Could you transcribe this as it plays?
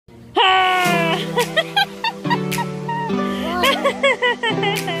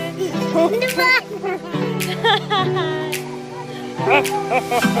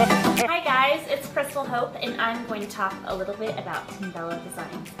Hi guys, it's Crystal Hope and I'm going to talk a little bit about Thembela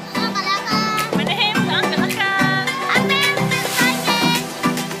Designs.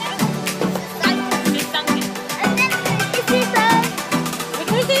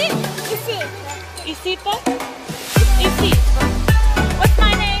 Isita? Isi. What's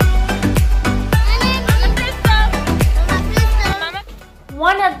my name? Mama Crystal. Mama.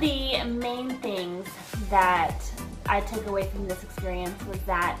 One of the main things that I took away from this experience was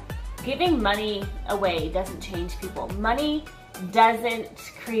that giving money away doesn't change people. Money doesn't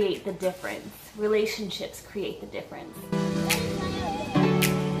create the difference. Relationships create the difference.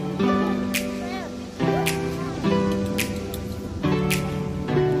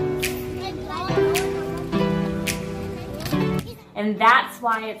 And that's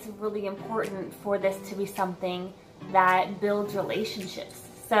why it's really important for this to be something that builds relationships.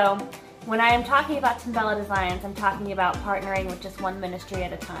 So when I am talking about Thembela Designs, I'm talking about partnering with just one ministry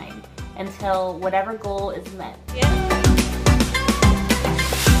at a time until whatever goal is met. Yeah.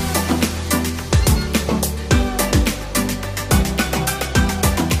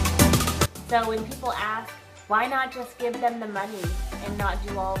 So when people ask, why not just give them the money and not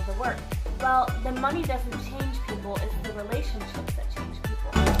do all of the work? Well, the money doesn't change people, it's the relationships that change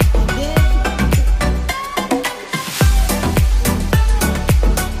people.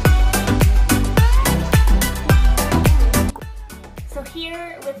 So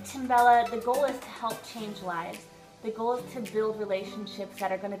here with Thembela, the goal is to help change lives. The goal is to build relationships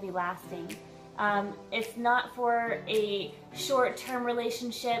that are going to be lasting. It's not for a short-term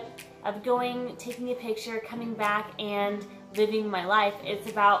relationship of going, taking a picture, coming back, and living my life. It's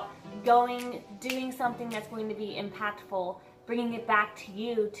about going, doing something that's going to be impactful, bringing it back to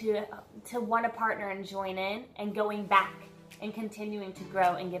you to want to partner and join in, and going back and continuing to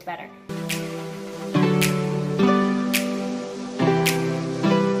grow and get better.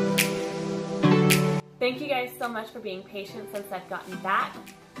 Thank you guys so much for being patient since I've gotten back.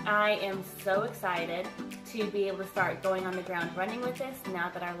 I am so excited to be able to start going on the ground running with this now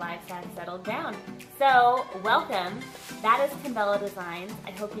that our lives have settled down. So, welcome. That is Thembela Designs.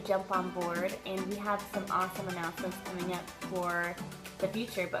 I hope you jump on board, and we have some awesome announcements coming up for the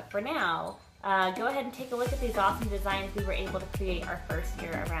future. But for now, go ahead and take a look at these awesome designs we were able to create our first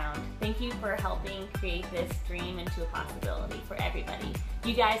year around. Thank you for helping create this dream into a possibility for everybody.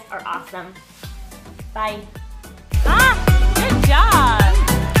 You guys are awesome. Bye.